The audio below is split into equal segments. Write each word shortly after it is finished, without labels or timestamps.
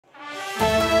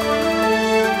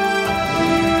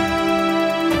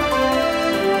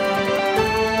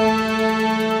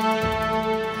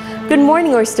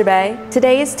morning, Oyster Bay.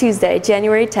 Today is Tuesday,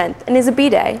 January 10th, and is a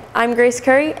B-Day. I'm Grace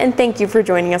Curry, and thank you for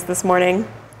joining us this morning.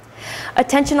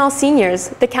 Attention all seniors,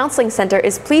 the Counseling Center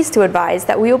is pleased to advise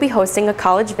that we will be hosting a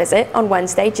college visit on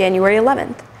Wednesday, January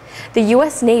 11th. The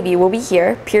U.S. Navy will be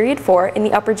here, period 4, in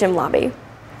the upper gym lobby.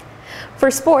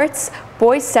 For sports,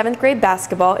 boys 7th grade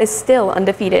basketball is still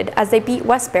undefeated as they beat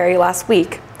Westbury last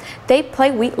week. They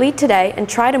play Wheatley today and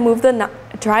try to move to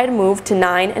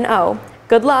 9-0.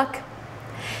 Good luck!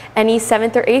 Any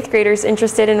 7th or 8th graders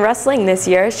interested in wrestling this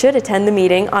year should attend the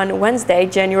meeting on Wednesday,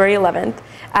 January 11th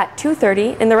at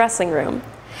 2:30 in the wrestling room.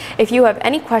 If you have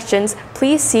any questions,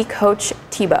 please see Coach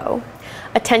Tebow.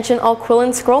 Attention all Quill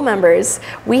and Scroll members,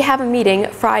 we have a meeting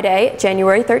Friday,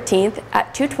 January 13th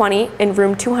at 2:20 in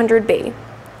room 200B.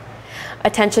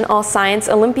 Attention all Science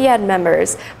Olympiad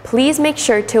members, please make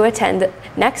sure to attend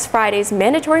next Friday's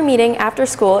mandatory meeting after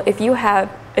school if you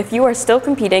are still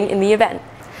competing in the event.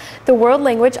 The World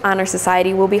Language Honor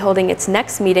Society will be holding its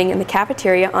next meeting in the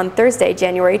cafeteria on Thursday,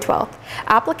 January 12th.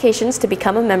 Applications to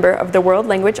become a member of the World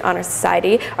Language Honor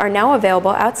Society are now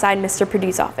available outside Mr.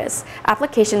 Perdue's office.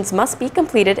 Applications must be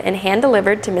completed and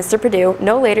hand-delivered to Mr. Perdue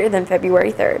no later than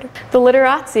February 3rd. The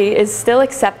Literazzi is still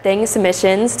accepting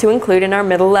submissions to include in our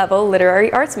middle-level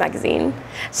literary arts magazine.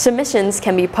 Submissions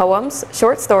can be poems,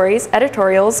 short stories,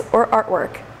 editorials, or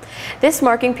artwork. This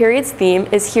marking period's theme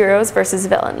is heroes versus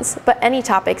villains, but any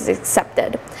topic is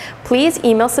accepted. Please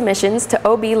email submissions to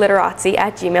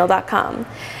obliterazzi@gmail.com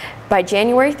by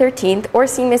January 13th or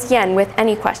see Ms. Yen with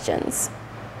any questions.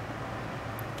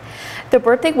 The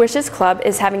Birthday Wishes Club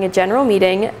is having a general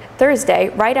meeting Thursday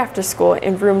right after school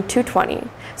in room 220.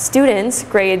 Students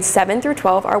grades 7 through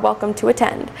 12 are welcome to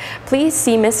attend. Please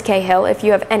see Ms. Cahill if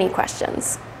you have any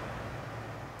questions.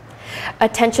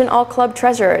 Attention all club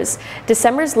treasurers,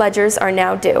 December's ledgers are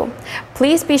now due.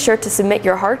 Please be sure to submit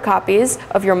your hard copies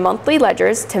of your monthly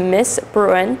ledgers to Miss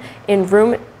Bruin in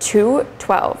room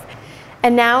 212.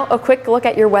 And now a quick look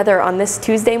at your weather on this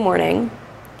Tuesday morning.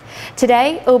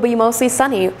 Today it will be mostly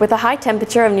sunny with a high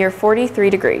temperature of near 43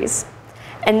 degrees.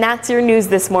 And that's your news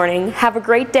this morning. Have a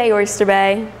great day, Oyster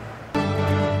Bay.